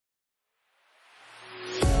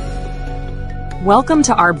Welcome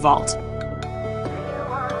to ArbVault,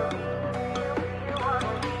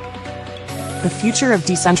 the future of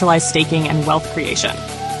decentralized staking and wealth creation.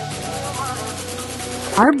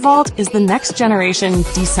 ArbVault is the next-generation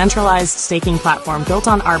decentralized staking platform built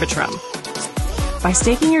on Arbitrum. By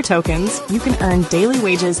staking your tokens, you can earn daily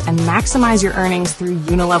wages and maximize your earnings through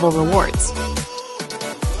unilevel rewards.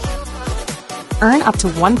 Earn up to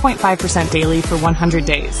 1.5% daily for 100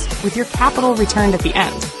 days, with your capital returned at the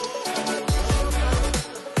end.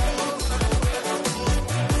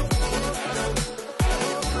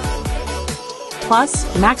 Plus,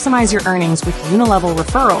 maximize your earnings with unilevel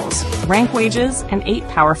referrals, rank wages, and 8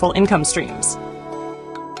 powerful income streams.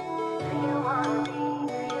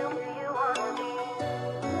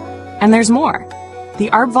 And there's more. The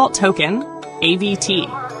ArbVault token,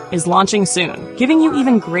 AVT, is launching soon, giving you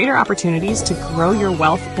even greater opportunities to grow your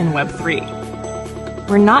wealth in Web3.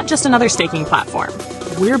 We're not just another staking platform.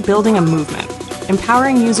 We're building a movement,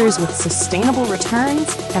 empowering users with sustainable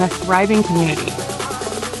returns and a thriving community.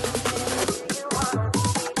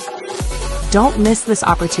 Don't miss this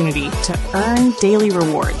opportunity to earn daily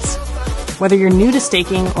rewards. Whether you're new to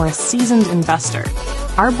staking or a seasoned investor,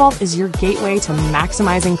 ArbVault is your gateway to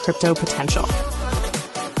maximizing crypto potential.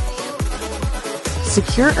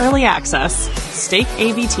 Secure early access, stake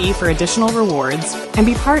AVT for additional rewards, and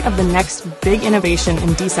be part of the next big innovation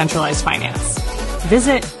in decentralized finance.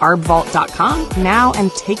 Visit arbvault.com now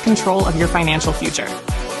and take control of your financial future.